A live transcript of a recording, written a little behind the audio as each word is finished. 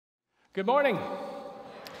Good morning.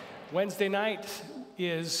 Wednesday night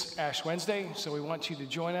is Ash Wednesday, so we want you to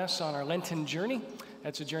join us on our Lenten journey.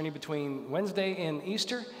 That's a journey between Wednesday and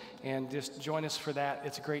Easter, and just join us for that.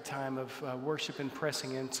 It's a great time of worship and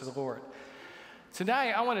pressing into the Lord.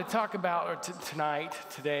 Tonight, I want to talk about,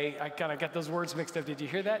 today, I kind of got those words mixed up. Did you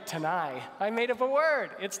hear that? Tonight. I made up a word.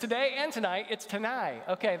 It's today and tonight. It's tonight.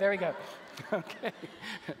 Okay, there we go. Okay.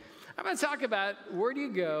 I'm going to talk about where do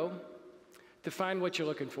you go to find what you're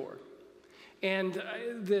looking for. And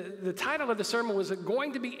the title of the sermon was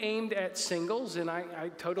going to be aimed at singles, and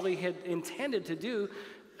I totally had intended to do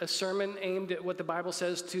a sermon aimed at what the Bible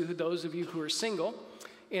says to those of you who are single.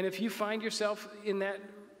 And if you find yourself in that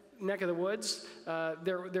neck of the woods,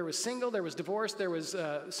 there was single, there was divorce, there was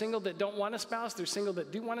single that don't want a spouse, there's single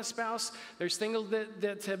that do want a spouse, there's single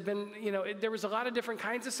that have been, there was a lot of different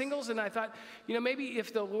kinds of singles, and I thought, maybe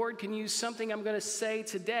if the Lord can use something I'm going to say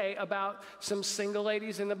today about some single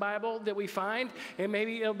ladies in the Bible that we find, and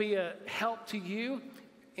maybe it'll be a help to you.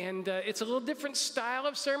 And it's a little different style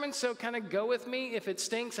of sermon, so kind of go with me. If it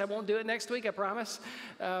stinks, I won't do it next week, I promise.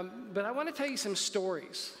 But I want to tell you some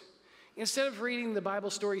stories. Instead of reading the Bible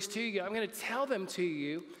stories to you, I'm going to tell them to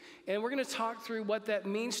you, and we're going to talk through what that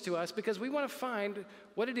means to us because we want to find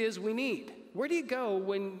what it is we need. Where do you go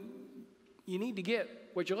when you need to get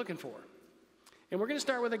what you're looking for? And we're going to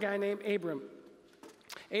start with a guy named Abram.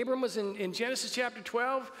 Abram was in Genesis chapter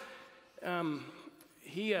 12.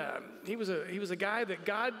 He was a guy that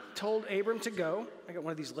God told Abram to go. I got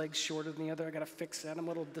one of these legs shorter than the other. I got to fix that. I'm a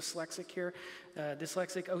little dyslexic here.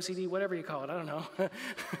 Dyslexic, OCD, whatever you call it. I don't know.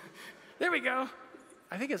 There we go.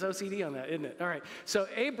 I think it's OCD on that, isn't it? All right. So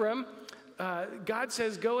Abram, God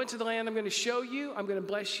says, go into the land I'm going to show you. I'm going to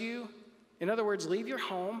bless you. In other words, leave your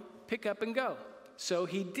home, pick up and go. So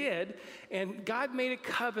he did. And God made a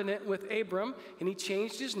covenant with Abram, and he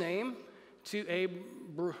changed his name to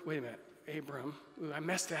wait a minute. Abram. Ooh, I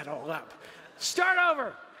messed that all up. Start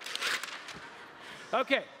over.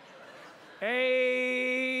 Okay.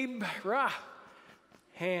 Abraham.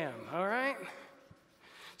 All right?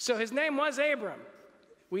 So his name was Abram.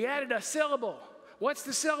 We added a syllable. What's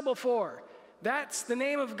the syllable for? That's the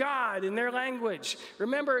name of God in their language.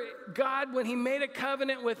 Remember, God, when he made a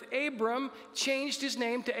covenant with Abram, changed his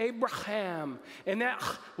name to Abraham. And that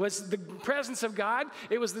was the presence of God.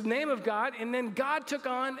 It was the name of God. And then God took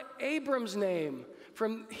on Abram's name.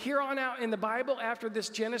 From here on out in the Bible, after this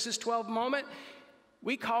Genesis 12 moment,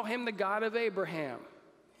 we call him the God of Abraham.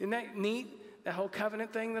 Isn't that neat? That whole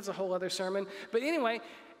covenant thing, that's a whole other sermon. But anyway,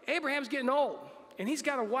 Abraham's getting old. And he's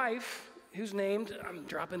got a wife who's named, I'm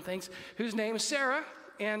dropping things, who's named Sarah,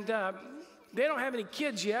 and they don't have any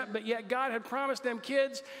kids yet, but yet God had promised them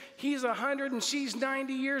kids. He's 100 and she's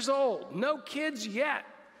 90 years old. No kids yet.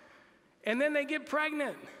 And then they get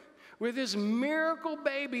pregnant with this miracle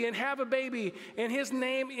baby and have a baby, and his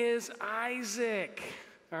name is Isaac,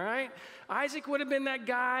 all right? Isaac would have been that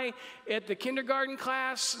guy at the kindergarten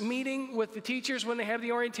class meeting with the teachers when they have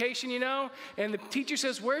the orientation, and the teacher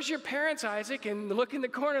says, where's your parents, Isaac? And look in the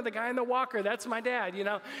corner, the guy in the walker, that's my dad,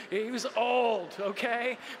 He was old,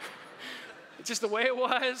 okay? It's just the way it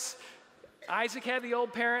was. Isaac had the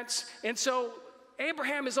old parents, and so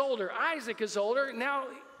Abraham is older, Isaac is older. Now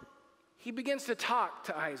he begins to talk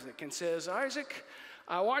to Isaac and says, Isaac,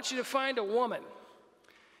 I want you to find a woman.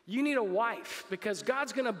 You need a wife because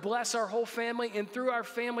God's going to bless our whole family, and through our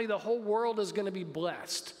family, the whole world is going to be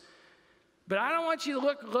blessed. But I don't want you to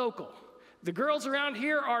look local. The girls around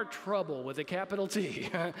here are trouble with a capital T.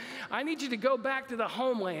 I need you to go back to the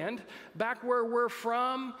homeland, back where we're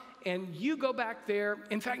from, and you go back there.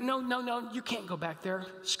 In fact, no, you can't go back there.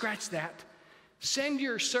 Scratch that. Send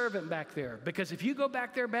your servant back there, because if you go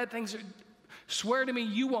back there, bad things swear to me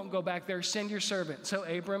you won't go back there. Send your servant. So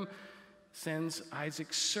Abram sends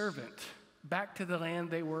Isaac's servant back to the land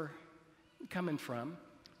they were coming from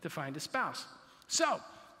to find a spouse. So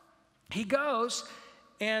he goes,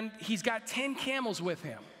 and he's got 10 camels with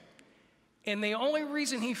him. And the only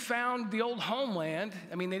reason he found the old homeland,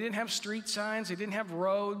 they didn't have street signs, they didn't have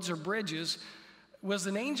roads or bridges, was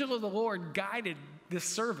an angel of the Lord guided this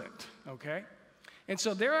servant, okay? And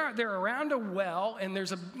so they're around a well, and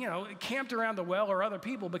there's camped around the well are other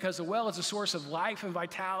people, because the well is a source of life and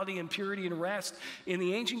vitality and purity and rest in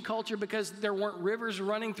the ancient culture, because there weren't rivers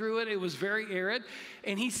running through it. It was very arid.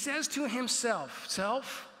 And he says to himself,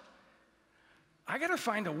 I got to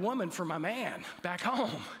find a woman for my man back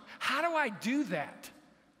home. How do I do that?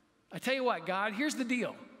 I tell you what, God, here's the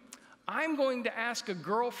deal. I'm going to ask a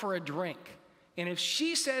girl for a drink. And if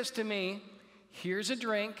she says to me, here's a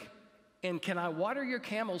drink, and can I water your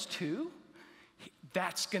camels too?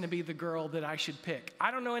 That's going to be the girl that I should pick.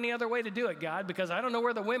 I don't know any other way to do it, God, because I don't know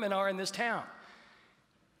where the women are in this town.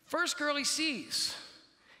 First girl he sees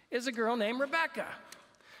is a girl named Rebecca.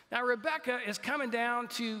 Now, Rebecca is coming down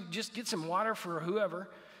to just get some water for whoever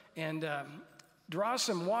and draws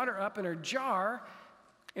some water up in her jar.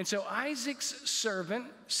 And so Isaac's servant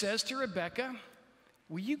says to Rebecca,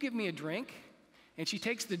 will you give me a drink? And she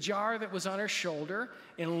takes the jar that was on her shoulder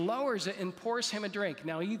and lowers it and pours him a drink.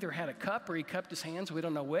 Now, he either had a cup or he cupped his hands. We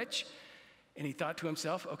don't know which. And he thought to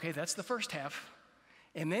himself, okay, that's the first half.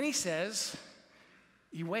 And then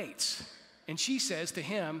he waits. And she says to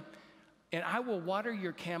him, and I will water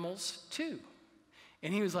your camels too.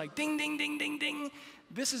 And he was like, ding, ding, ding, ding, ding.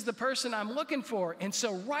 This is the person I'm looking for. And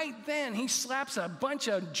so right then, he slaps a bunch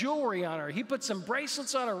of jewelry on her. He puts some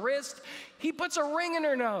bracelets on her wrist. He puts a ring in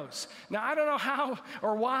her nose. Now, I don't know how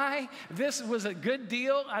or why this was a good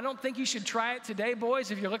deal. I don't think you should try it today,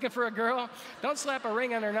 boys. If you're looking for a girl, don't slap a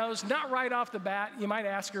ring on her nose. Not right off the bat. You might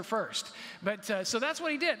ask her first. But so that's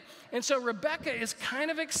what he did. And so Rebecca is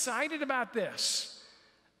kind of excited about this.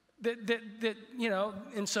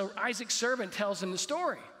 And so Isaac's servant tells him the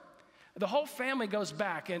story. The whole family goes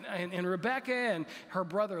back, and Rebecca and her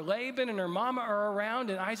brother Laban and her mama are around,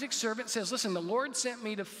 and Isaac's servant says, listen, the Lord sent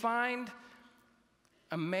me to find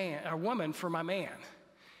a woman for my man.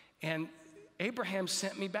 And Abraham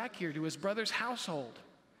sent me back here to his brother's household.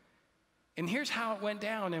 And here's how it went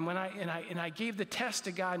down. And when I gave the test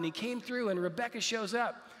to God, and he came through, and Rebecca shows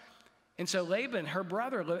up. And so Laban, her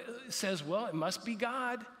brother, says, well, it must be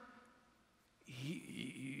God.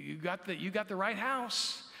 You got the right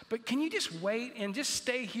house. But can you just wait and just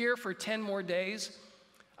stay here for 10 more days?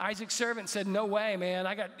 Isaac's servant said, no way, man.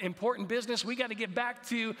 I got important business. We got to get back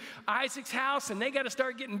to Isaac's house, and they got to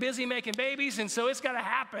start getting busy making babies, and so it's got to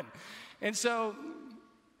happen. And so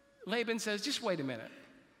Laban says, just wait a minute.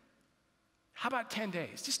 How about 10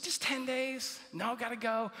 days? Just 10 days? No, got to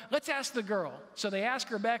go. Let's ask the girl. So they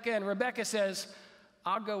ask Rebecca, and Rebecca says,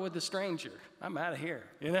 I'll go with the stranger. I'm out of here,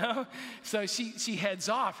 you know? So she heads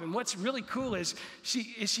off. And what's really cool is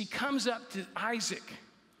she comes up to Isaac.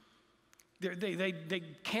 They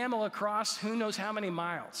camel across who knows how many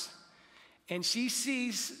miles. And she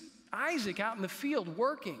sees Isaac out in the field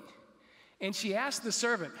working. And she asks the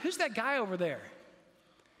servant, who's that guy over there?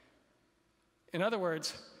 In other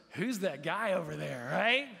words, who's that guy over there,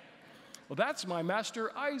 right? Well, that's my master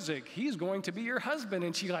Isaac. He's going to be your husband.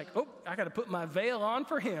 And she's like, oh, I got to put my veil on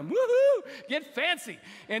for him. Woohoo! Get fancy.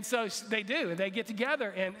 And so they do, and they get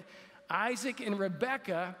together. And Isaac and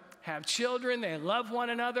Rebecca have children. They love one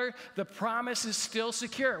another. The promise is still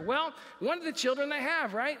secure. Well, one of the children they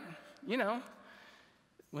have, right? You know,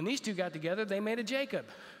 when these two got together, they made a Jacob.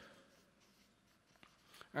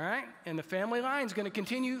 All right? And the family line is going to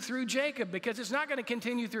continue through Jacob because it's not going to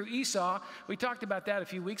continue through Esau. We talked about that a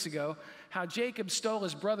few weeks ago, how Jacob stole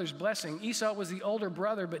his brother's blessing. Esau was the older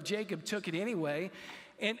brother, but Jacob took it anyway.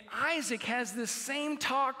 And Isaac has this same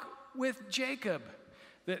talk with Jacob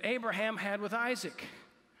that Abraham had with Isaac.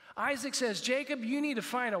 Isaac says, Jacob, you need to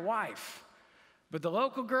find a wife. But the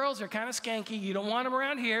local girls are kind of skanky. You don't want them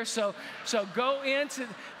around here. So go into,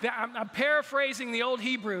 I'm paraphrasing the old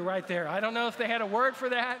Hebrew right there. I don't know if they had a word for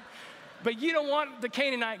that. But you don't want the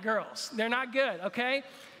Canaanite girls. They're not good, okay?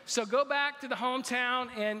 So go back to the hometown,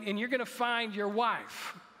 and you're going to find your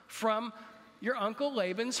wife from your uncle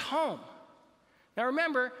Laban's home. Now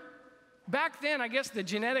remember, back then, I guess the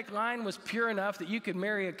genetic line was pure enough that you could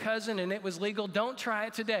marry a cousin and it was legal. Don't try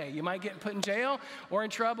it today. You might get put in jail or in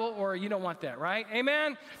trouble, or you don't want that, right?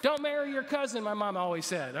 Amen? Don't marry your cousin, my mom always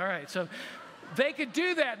said. All right, so they could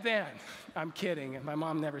do that then. I'm kidding. My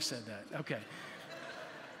mom never said that. Okay.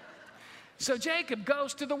 So Jacob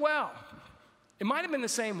goes to the well. It might have been the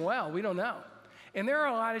same well. We don't know. And there are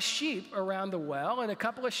a lot of sheep around the well and a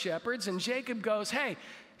couple of shepherds. And Jacob goes, hey,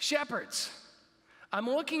 shepherds, I'm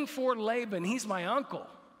looking for Laban. He's my uncle.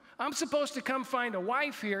 I'm supposed to come find a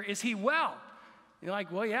wife here. Is he well? You're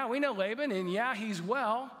like, well, yeah, we know Laban, and yeah, he's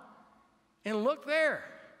well. And look there,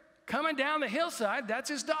 coming down the hillside, that's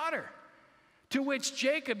his daughter. To which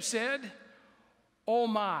Jacob said, oh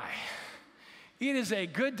my, it is a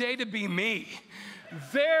good day to be me.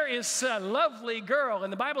 There is a lovely girl,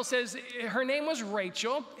 and the Bible says her name was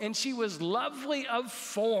Rachel, and she was lovely of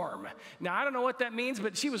form. Now, I don't know what that means,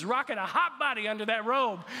 but she was rocking a hot body under that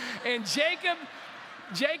robe. And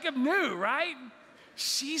Jacob knew, right?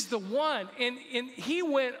 She's the one, and he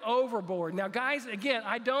went overboard. Now, guys, again,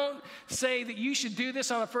 I don't say that you should do this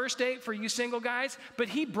on a first date for you single guys, but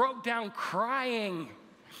he broke down crying.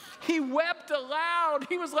 He wept aloud.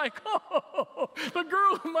 He was like, oh, the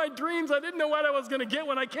girl of my dreams. I didn't know what I was going to get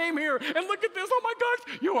when I came here. And look at this. Oh, my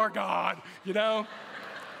gosh, you are God, you know.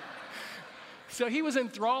 So he was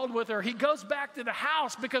enthralled with her. He goes back to the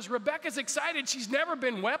house because Rebecca's excited. She's never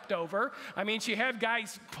been wept over. I mean, she had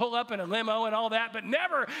guys pull up in a limo and all that, but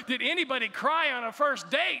never did anybody cry on a first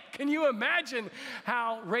date. Can you imagine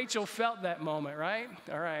how Rachel felt that moment, right?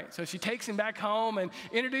 All right. So she takes him back home and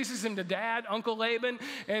introduces him to Dad, Uncle Laban.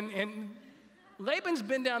 And Laban's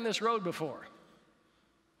been down this road before.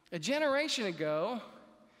 A generation ago,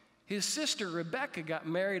 his sister Rebecca got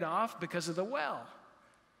married off because of the well.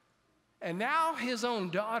 And now his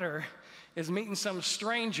own daughter is meeting some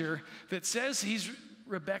stranger that says he's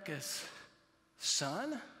Rebecca's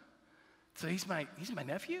son. So he's my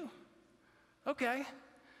nephew? Okay.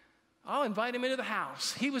 I'll invite him into the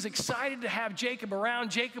house. He was excited to have Jacob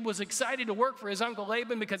around. Jacob was excited to work for his uncle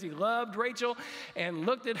Laban because he loved Rachel and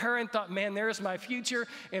looked at her and thought, man, there's my future.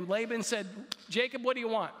 And Laban said, Jacob, what do you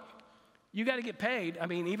want? You got to get paid. I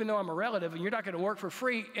mean, even though I'm a relative and you're not going to work for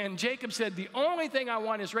free. And Jacob said, the only thing I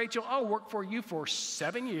want is, Rachel, I'll work for you for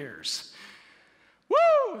 7 years.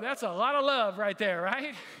 Woo! That's a lot of love right there,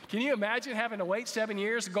 right? Can you imagine having to wait 7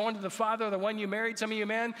 years, going to the father of the one you married, some of you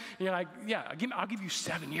men? And you're like, yeah, I'll give you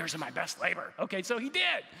 7 years of my best labor. Okay, so he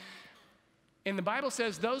did. And the Bible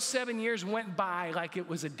says those 7 years went by like it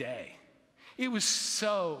was a day. It was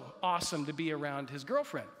so awesome to be around his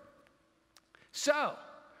girlfriend. So,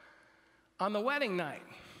 on the wedding night,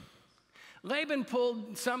 Laban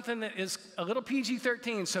pulled something that is a little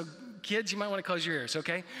PG-13, so kids, you might want to close your ears,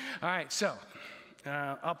 okay? All right, so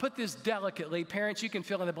I'll put this delicately. Parents, you can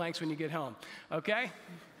fill in the blanks when you get home, okay?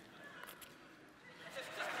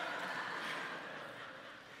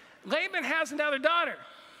 Laban has another daughter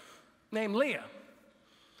named Leah.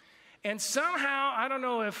 And somehow, I don't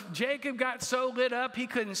know if Jacob got so lit up he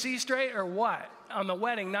couldn't see straight or what on the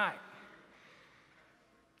wedding night.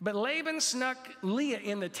 But Laban snuck Leah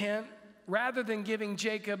in the tent rather than giving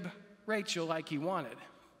Jacob Rachel like he wanted.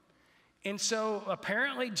 And so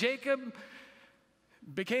apparently Jacob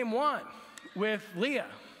became one with Leah.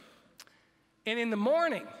 And in the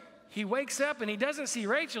morning, he wakes up and he doesn't see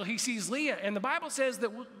Rachel, he sees Leah. And the Bible says that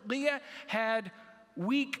Leah had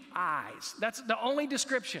weak eyes. That's the only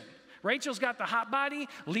description. Rachel's got the hot body,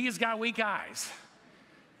 Leah's got weak eyes.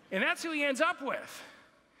 And that's who he ends up with.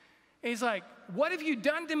 And he's like, what have you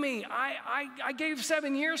done to me? I gave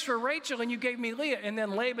 7 years for Rachel and you gave me Leah. And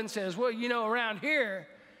then Laban says, well, you know, around here,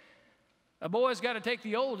 a boy's got to take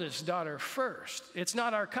the oldest daughter first. It's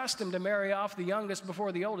not our custom to marry off the youngest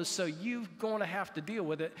before the oldest, so you're going to have to deal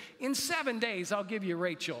with it. In 7 days, I'll give you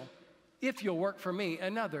Rachel if you'll work for me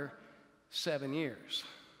another 7 years.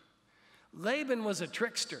 Laban was a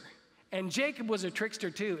trickster, and Jacob was a trickster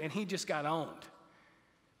too, and he just got owned.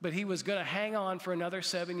 But he was going to hang on for another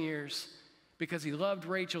 7 years because he loved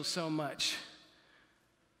Rachel so much.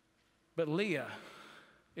 But Leah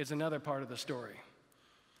is another part of the story.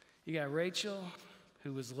 You got Rachel,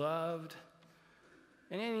 who was loved,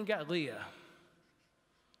 and then you got Leah,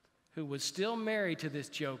 who was still married to this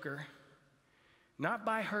joker, not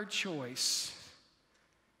by her choice,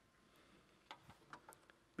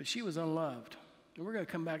 but she was unloved. And we're going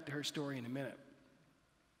to come back to her story in a minute.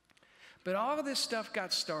 But all of this stuff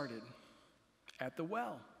got started at the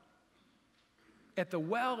well. At the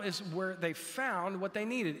well is where they found what they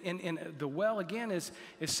needed. And the well, again, is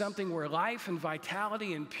something where life and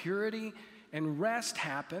vitality and purity and rest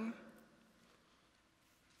happen.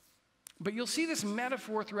 But you'll see this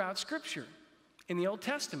metaphor throughout Scripture in the Old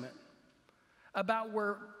Testament about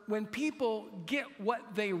where when people get what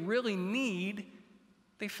they really need,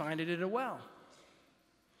 they find it at a well.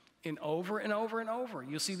 And over and over and over,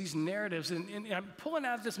 you'll see these narratives. And I'm pulling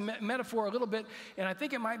out this metaphor a little bit, and I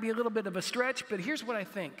think it might be a little bit of a stretch, but here's what I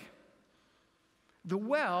think. The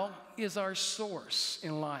well is our source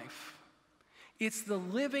in life. It's the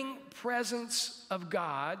living presence of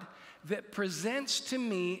God that presents to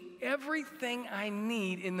me everything I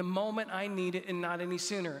need in the moment I need it and not any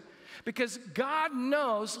sooner. Because God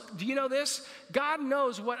knows, do you know this? God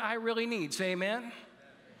knows what I really need. Say amen.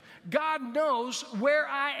 God knows where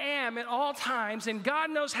I am at all times, and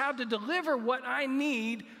God knows how to deliver what I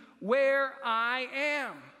need where I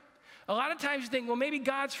am. A lot of times you think, well, maybe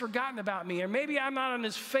God's forgotten about me, or maybe I'm not on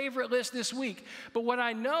his favorite list this week. But what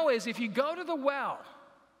I know is if you go to the well,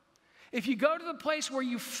 if you go to the place where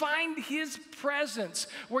you find his presence,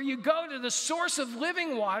 where you go to the source of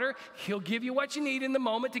living water, he'll give you what you need in the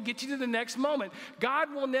moment to get you to the next moment.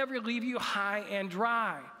 God will never leave you high and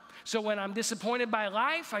dry. So when I'm disappointed by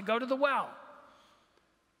life, I go to the well.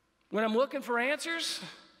 When I'm looking for answers,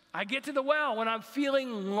 I get to the well when I'm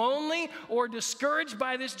feeling lonely or discouraged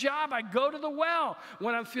by this job. I go to the well.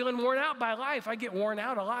 When I'm feeling worn out by life, I get worn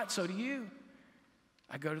out a lot, so do you.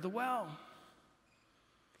 I go to the well.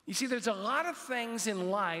 You see, there's a lot of things in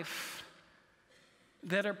life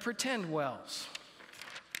that are pretend wells.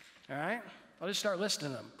 All right? I'll just start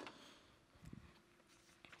listing them.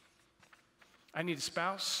 I need a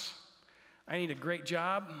spouse. I need a great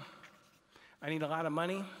job. I need a lot of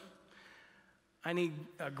money. I need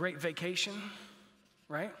a great vacation,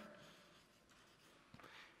 right?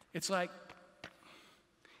 It's like,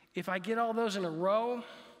 if I get all those in a row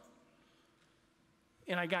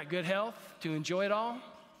and I got good health to enjoy it all,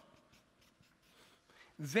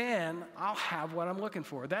 then I'll have what I'm looking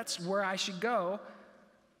for. That's where I should go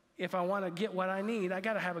if I want to get what I need. I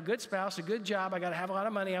got to have a good spouse, a good job. I got to have a lot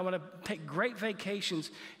of money. I want to take great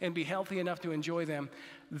vacations and be healthy enough to enjoy them.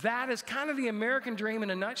 That is kind of the American dream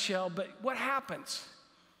in a nutshell, but what happens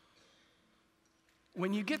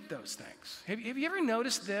when you get those things? Have you ever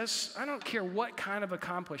noticed this? I don't care what kind of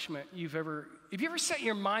accomplishment have you ever set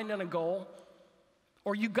your mind on a goal,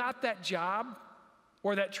 or you got that job,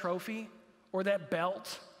 or that trophy, or that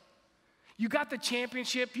belt? You got the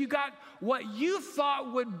championship. You got what you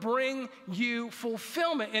thought would bring you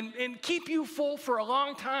fulfillment and keep you full for a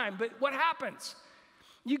long time. But what happens?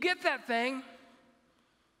 You get that thing,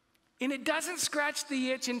 and it doesn't scratch the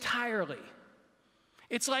itch entirely.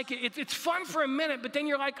 It's like it's fun for a minute, but then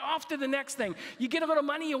you're like off to the next thing. You get a little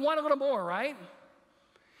money, you want a little more, right?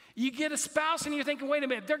 You get a spouse, and you're thinking, wait a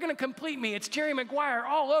minute, they're going to complete me. It's Jerry Maguire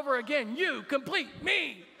all over again. You complete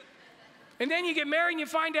me. And then you get married, and you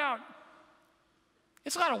find out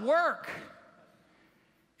it's a lot of work.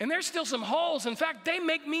 And there's still some holes. In fact, they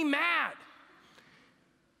make me mad.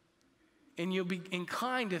 And you'll be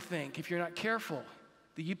inclined to think, if you're not careful,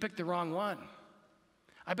 that you picked the wrong one.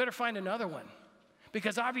 I better find another one.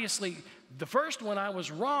 Because obviously, the first one I was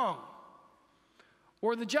wrong.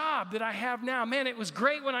 Or the job that I have now. Man, it was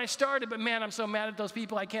great when I started, but man, I'm so mad at those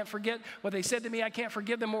people. I can't forget what they said to me. I can't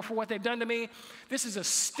forgive them for what they've done to me. This is a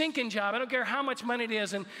stinking job. I don't care how much money it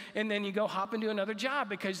is. And then you go hop into another job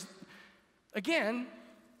because, again,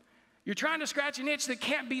 you're trying to scratch an itch that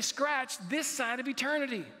can't be scratched this side of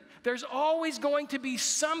eternity. There's always going to be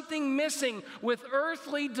something missing with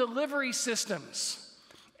earthly delivery systems.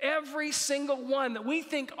 Every single one that we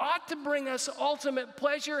think ought to bring us ultimate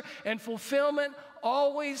pleasure and fulfillment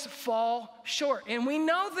always fall short. And we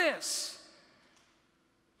know this.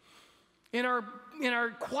 In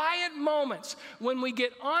our quiet moments, when we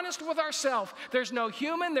get honest with ourselves, there's no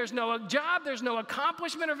human, there's no job, there's no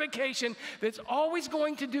accomplishment or vacation that's always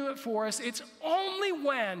going to do it for us. It's only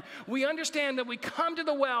when we understand that we come to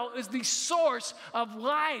the well as the source of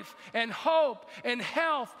life and hope and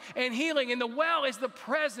health and healing. And the well is the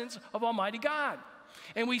presence of Almighty God.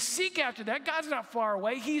 And we seek after that. God's not far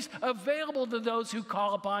away. He's available to those who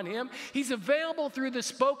call upon him. He's available through the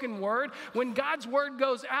spoken word. When God's word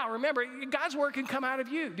goes out, remember, God's word can come out of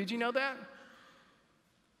you. Did you know that?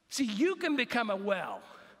 See, you can become a well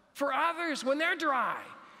for others when they're dry.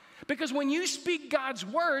 Because when you speak God's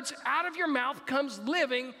words, out of your mouth comes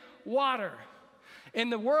living water.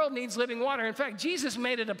 And the world needs living water. In fact, Jesus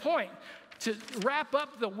made it a point to wrap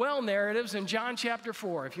up the well narratives in John chapter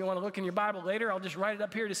 4. If you want to look in your Bible later, I'll just write it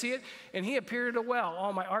up here to see it. And he appeared at a well.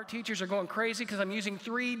 All my art teachers are going crazy because I'm using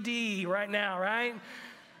 3D right now, right?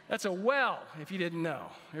 That's a well, if you didn't know.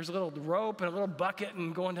 There's a little rope and a little bucket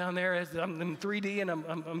and going down there. I'm in 3D, and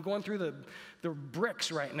I'm going through the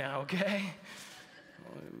bricks right now, okay?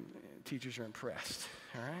 Well, teachers are impressed,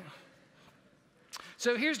 all right?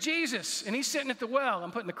 So here's Jesus, and he's sitting at the well.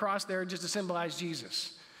 I'm putting the cross there just to symbolize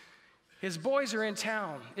Jesus. His boys are in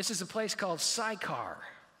town. This is a place called Sychar.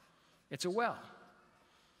 It's a well.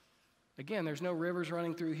 Again, there's no rivers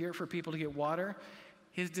running through here for people to get water.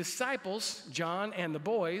 His disciples, John and the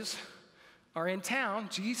boys, are in town.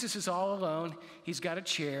 Jesus is all alone. He's got a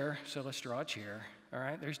chair, so let's draw a chair. All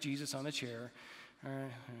right, there's Jesus on the chair. All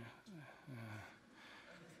right.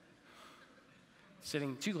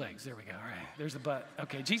 Sitting 2 legs. There we go. All right, there's the butt.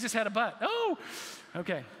 Okay, Jesus had a butt. Oh,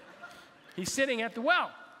 okay. He's sitting at the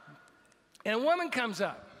well. And a woman comes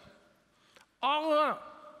up, all alone.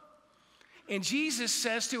 And Jesus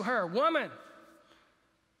says to her, "Woman,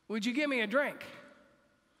 would you give me a drink?"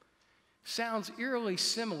 Sounds eerily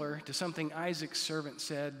similar to something Isaac's servant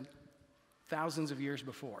said thousands of years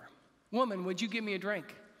before. "Woman, would you give me a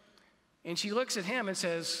drink?" And she looks at him and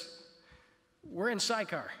says, "We're in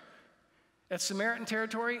Sychar. That's Samaritan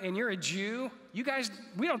territory, and you're a Jew. You guys,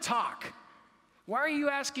 we don't talk. Why are you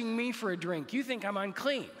asking me for a drink? You think I'm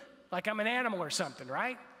unclean, like I'm an animal or something,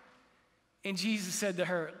 right?" And Jesus said to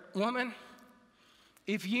her, "Woman,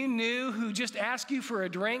 if you knew who just asked you for a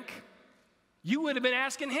drink, you would have been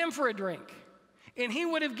asking him for a drink. And he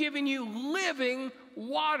would have given you living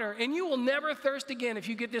water. And you will never thirst again if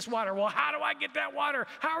you get this water. Well, how do I get that water?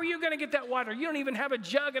 How are you going to get that water? You don't even have a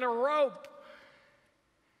jug and a rope.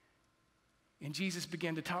 And Jesus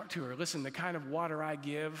began to talk to her. Listen, the kind of water I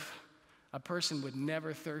give, a person would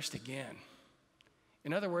never thirst again.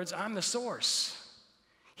 In other words, I'm the source.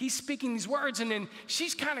 He's speaking these words, and then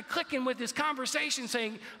she's kind of clicking with this conversation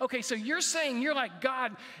saying, okay, so you're saying you're like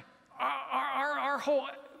God. Our whole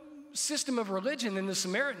system of religion in the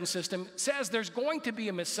Samaritan system says there's going to be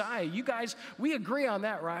a Messiah. You guys, we agree on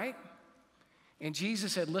that, right? And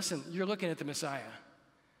Jesus said, listen, you're looking at the Messiah.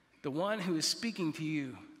 The one who is speaking to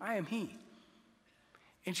you, I am he.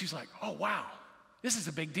 And she's like, oh, wow, this is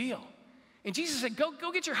a big deal. And Jesus said,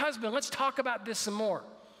 go get your husband. Let's talk about this some more.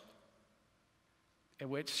 At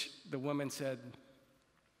which the woman said,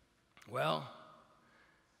 well,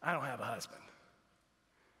 I don't have a husband.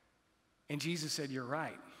 And Jesus said, you're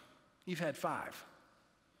right. You've had 5.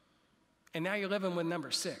 And now you're living with number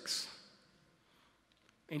 6.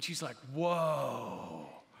 And she's like, whoa,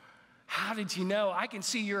 how did you know? I can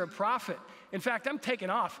see you're a prophet. In fact, I'm taking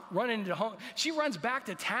off, running into home. She runs back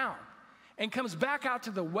to town and comes back out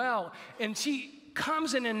to the well. And she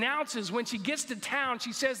comes and announces when she gets to town,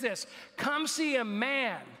 she says this, come see a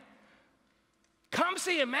man. Come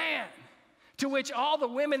see a man. To which all the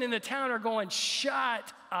women in the town are going,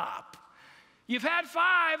 shut up. You've had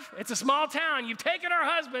 5. It's a small town. You've taken our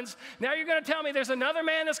husbands. Now you're going to tell me there's another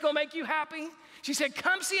man that's going to make you happy? She said,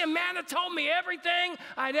 come see a man that told me everything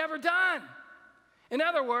I'd ever done. In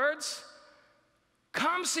other words,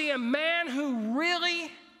 come see a man who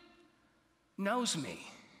really knows me.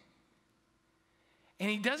 And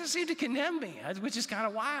he doesn't seem to condemn me, which is kind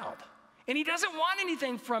of wild. And he doesn't want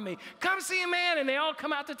anything from me. Come see a man. And they all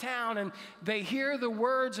come out to town and they hear the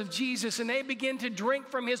words of Jesus and they begin to drink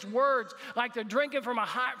from his words like they're drinking from a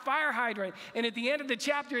fire hydrant. And at the end of the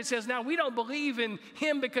chapter it says, now we don't believe in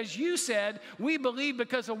him because you said, we believe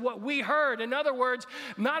because of what we heard. In other words,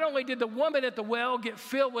 not only did the woman at the well get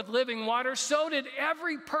filled with living water, so did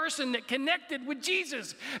every person that connected with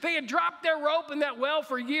Jesus. They had dropped their rope in that well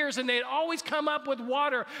for years and they had always come up with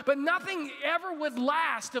water, but nothing ever would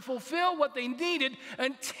last to fulfill what they needed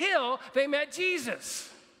until they met Jesus.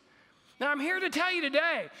 Now, I'm here to tell you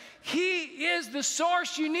today, he is the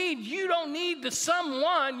source you need. You don't need the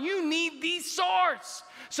someone, you need the source.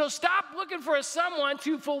 So stop looking for a someone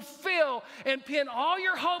to fulfill and pin all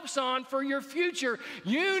your hopes on for your future.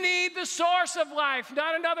 You need the source of life,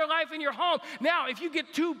 not another life in your home. Now, if you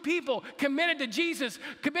get 2 people committed to Jesus,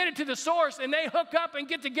 committed to the source, and they hook up and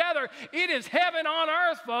get together, it is heaven on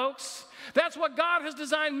earth, folks. That's what God has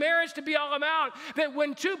designed marriage to be all about. That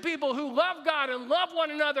when 2 people who love God and love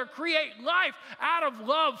one another create life, out of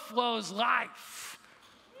love flows life.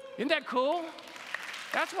 Isn't that cool?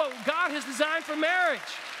 That's what God has designed for marriage.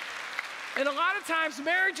 And a lot of times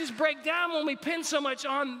marriages break down when we pin so much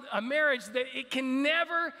on a marriage that it can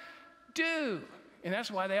never do. And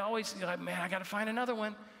that's why they always like, man, I got to find another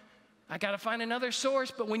one. I got to find another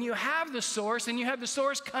source. But when you have the source and you have the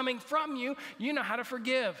source coming from you, you know how to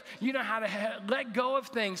forgive. You know how to let go of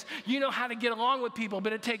things. You know how to get along with people.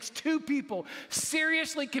 But it takes 2 people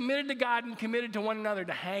seriously committed to God and committed to one another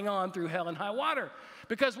to hang on through hell and high water.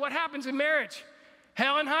 Because what happens in marriage?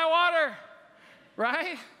 Hell and high water,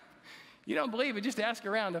 right? You don't believe it, just ask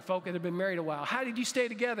around the folk that have been married a while. How did you stay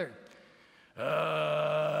together?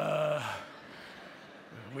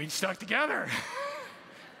 We stuck together.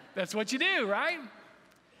 That's what you do, right?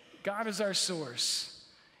 God is our source.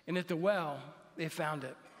 And at the well, they found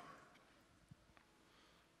it.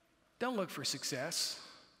 Don't look for success.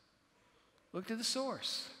 Look to the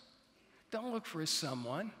source. Don't look for a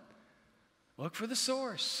someone. Look for the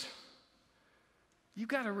source. You've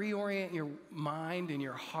got to reorient your mind and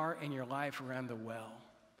your heart and your life around the well.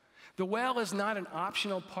 The well is not an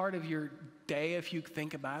optional part of your day if you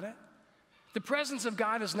think about it. The presence of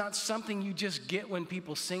God is not something you just get when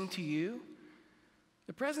people sing to you.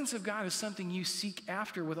 The presence of God is something you seek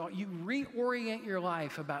after with all. You reorient your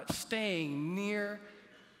life about staying near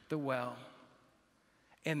the well.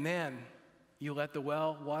 And then you let the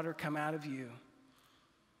well water come out of you.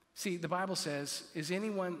 See, the Bible says, is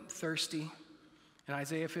anyone thirsty? In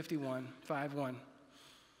Isaiah 51, 5:1,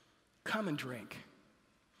 come and drink.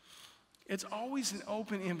 It's always an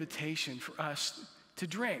open invitation for us to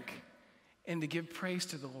drink and to give praise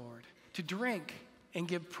to the Lord. To drink and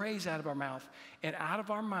give praise out of our mouth. And out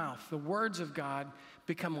of our mouth, the words of God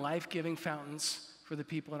become life-giving fountains for the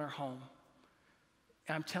people in our home.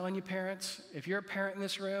 And I'm telling you, parents, if you're a parent in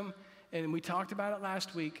this room, and we talked about it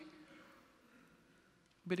last week,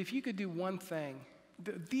 But if you could do one thing,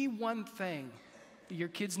 the one thing that your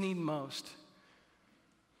kids need most,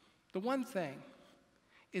 the one thing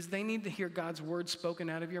is they need to hear God's word spoken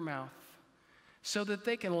out of your mouth so that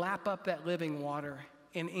they can lap up that living water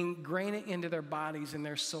and ingrain it into their bodies and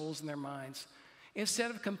their souls and their minds.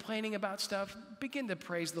 Instead of complaining about stuff, begin to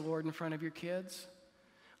praise the Lord in front of your kids.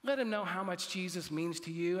 Let them know how much Jesus means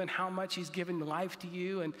to you and how much he's given life to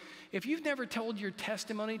you. And if you've never told your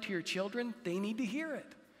testimony to your children, they need to hear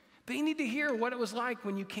it. They need to hear what it was like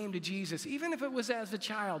when you came to Jesus. Even if it was as a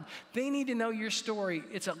child, they need to know your story.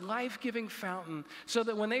 It's a life-giving fountain so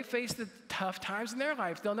that when they face the tough times in their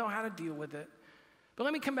life, they'll know how to deal with it. But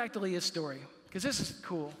let me come back to Leah's story, because this is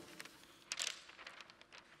cool.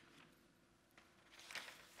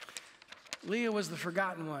 Leah was the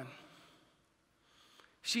forgotten one.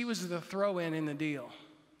 She was the throw-in in the deal.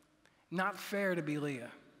 Not fair to be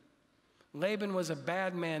Leah. Laban was a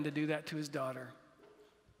bad man to do that to his daughter.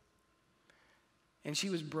 And she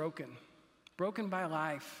was broken by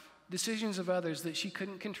life, decisions of others that she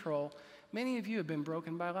couldn't control. Many of you have been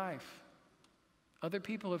broken by life. Other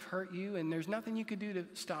people have hurt you, and there's nothing you could do to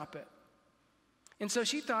stop it. And so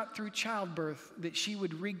she thought through childbirth that she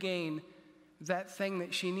would regain that thing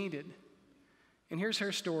that she needed. And here's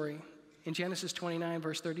her story in Genesis 29,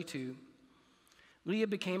 verse 32. Leah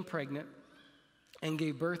became pregnant and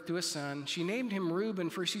gave birth to a son. She named him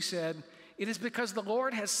Reuben, for she said, "It is because the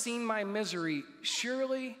Lord has seen my misery.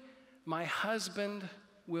 Surely my husband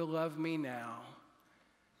will love me now."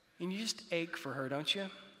 And you just ache for her, don't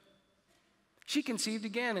you? She conceived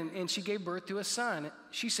again, and she gave birth to a son.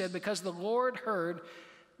 She said, "Because the Lord heard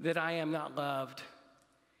that I am not loved,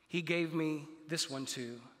 he gave me this one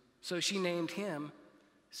too." So she named him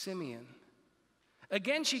Simeon.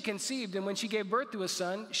 Again she conceived, and when she gave birth to a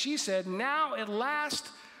son, she said, "Now at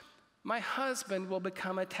last my husband will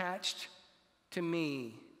become attached to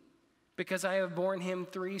me, because I have borne him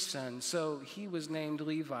 3 sons." So he was named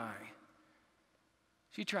Levi.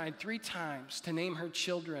 She tried 3 times to name her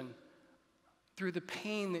children through the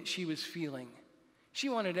pain that she was feeling. She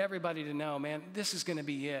wanted everybody to know, man, this is going to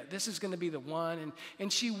be it. This is going to be the one.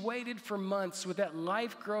 And she waited for months with that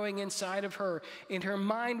life growing inside of her. And her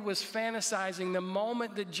mind was fantasizing the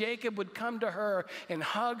moment that Jacob would come to her and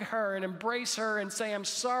hug her and embrace her and say, "I'm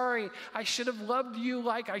sorry. I should have loved you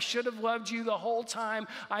like I should have loved you the whole time.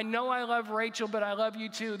 I know I love Rachel, but I love you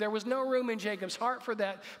too." There was no room in Jacob's heart for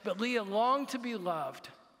that. But Leah longed to be loved.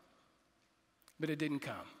 But it didn't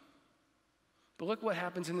come. But look what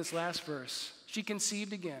happens in this last verse. She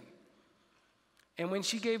conceived again. And when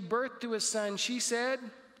she gave birth to a son, she said,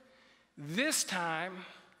 "This time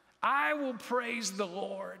I will praise the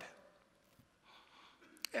Lord."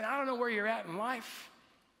 And I don't know where you're at in life.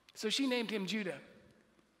 So she named him Judah.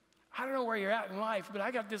 I don't know where you're at in life, but I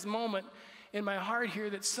got this moment in my heart here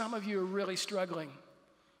that some of you are really struggling.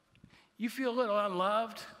 You feel a little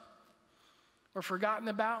unloved or forgotten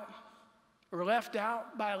about or left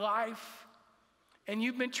out by life. And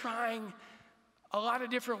you've been trying a lot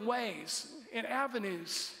of different ways and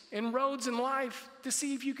avenues and roads in life to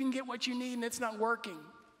see if you can get what you need, and it's not working.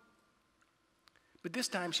 But this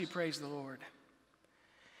time she praised the Lord.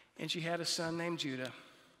 And she had a son named Judah.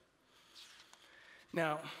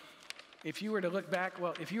 Now, if you were to look back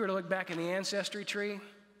in the ancestry tree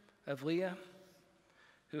of Leah,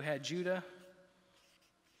 who had Judah,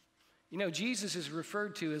 you know, Jesus is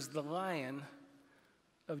referred to as the Lion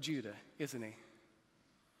of Judah, isn't he?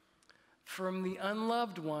 From the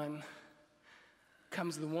unloved one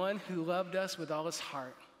comes the one who loved us with all his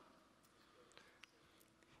heart.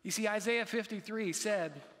 You see, Isaiah 53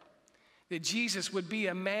 said that Jesus would be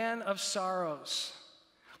a man of sorrows,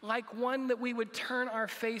 like one that we would turn our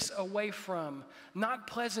face away from, not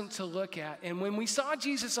pleasant to look at. And when we saw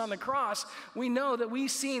Jesus on the cross, we know that we've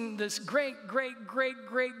seen this great-grandson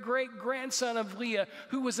of Leah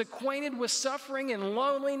who was acquainted with suffering and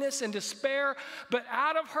loneliness and despair. But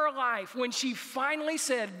out of her life, when she finally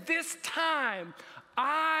said, "This time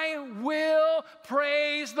I will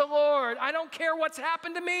praise the Lord. I don't care what's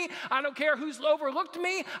happened to me. I don't care who's overlooked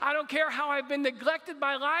me. I don't care how I've been neglected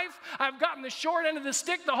by life. I've gotten the short end of the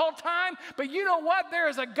stick the whole time. But you know what? There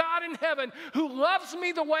is a God in heaven who loves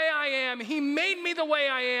me the way I am. He made me the way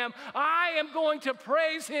I am. I am going to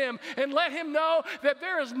praise him and let him know that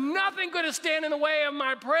there is nothing going to stand in the way of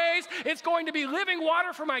my praise. It's going to be living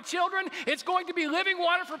water for my children. It's going to be living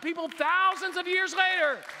water for people thousands of years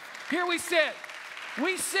later." Here we sit.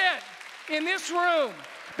 We sit in this room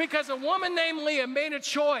because a woman named Leah made a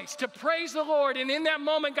choice to praise the Lord, and in that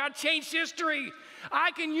moment, God changed history.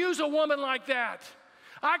 I can use a woman like that.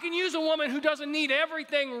 I can use a woman who doesn't need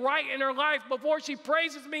everything right in her life before she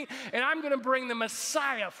praises me, and I'm going to bring the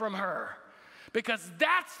Messiah from her. Because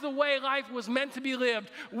that's the way life was meant to be lived,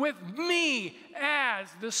 with me as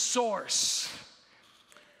the source.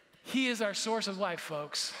 He is our source of life,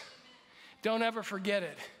 folks. Don't ever forget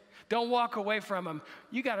it. Don't walk away from him.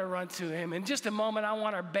 You got to run to him. In just a moment, I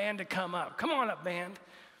want our band to come up. Come on up, band.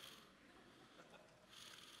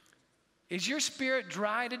 Is your spirit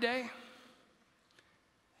dry today?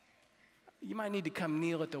 You might need to come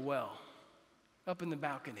kneel at the well, up in the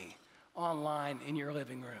balcony, online, in your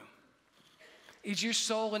living room. Is your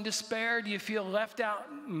soul in despair? Do you feel left out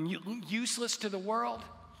and useless to the world?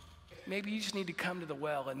 Maybe you just need to come to the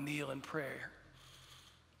well and kneel in prayer.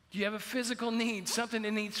 Do you have a physical need, something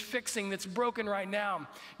that needs fixing that's broken right now?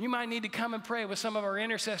 You might need to come and pray with some of our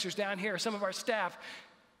intercessors down here, some of our staff,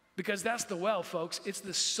 because that's the well, folks. It's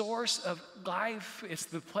the source of life. It's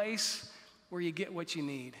the place where you get what you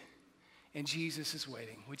need. And Jesus is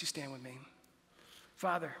waiting. Would you stand with me?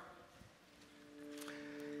 Father,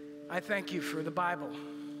 I thank you for the Bible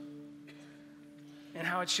and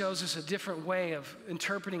how it shows us a different way of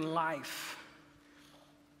interpreting life.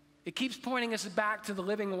 It keeps pointing us back to the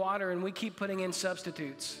living water, and we keep putting in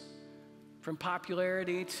substitutes, from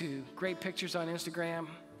popularity to great pictures on Instagram.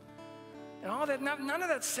 And all that, none of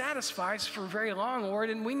that satisfies for very long, Lord.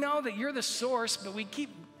 And we know that you're the source, but we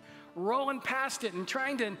keep rolling past it and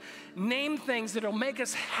trying to name things that'll make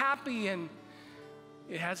us happy, and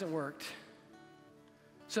it hasn't worked.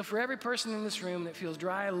 So for every person in this room that feels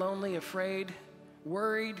dry, lonely, afraid,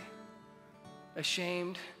 worried,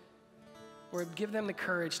 ashamed, Lord, give them the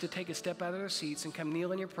courage to take a step out of their seats and come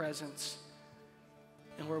kneel in your presence.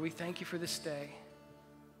 And Lord, we thank you for this day.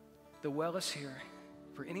 The well is here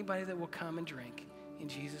for anybody that will come and drink. In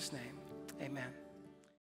Jesus' name, amen.